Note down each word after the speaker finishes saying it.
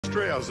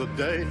History as a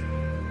day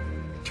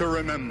to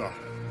remember.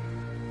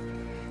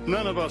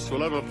 None of us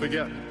will ever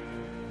forget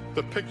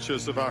the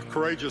pictures of our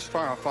courageous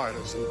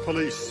firefighters and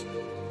police,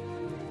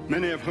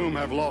 many of whom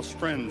have lost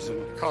friends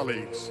and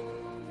colleagues,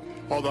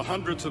 or the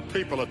hundreds of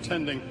people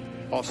attending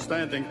or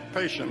standing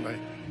patiently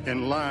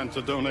in line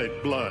to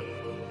donate blood.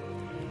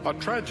 A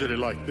tragedy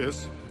like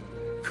this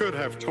could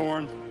have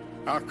torn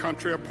our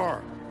country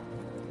apart,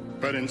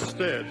 but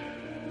instead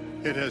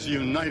it has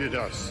united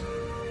us.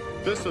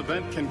 This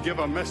event can give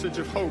a message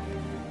of hope,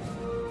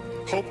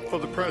 hope for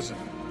the present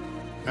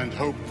and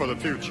hope for the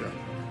future.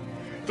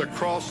 The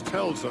cross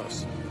tells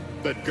us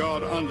that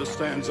God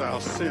understands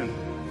our sin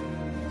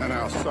and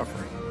our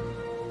suffering.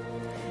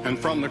 And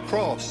from the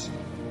cross,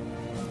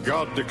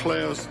 God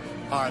declares,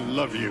 I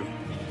love you.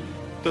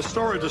 The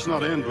story does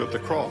not end with the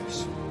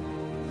cross,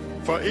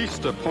 for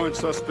Easter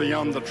points us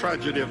beyond the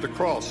tragedy of the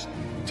cross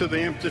to the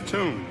empty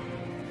tomb.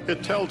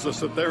 It tells us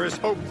that there is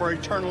hope for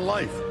eternal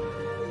life,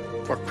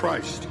 for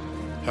Christ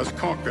has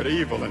conquered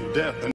evil and death.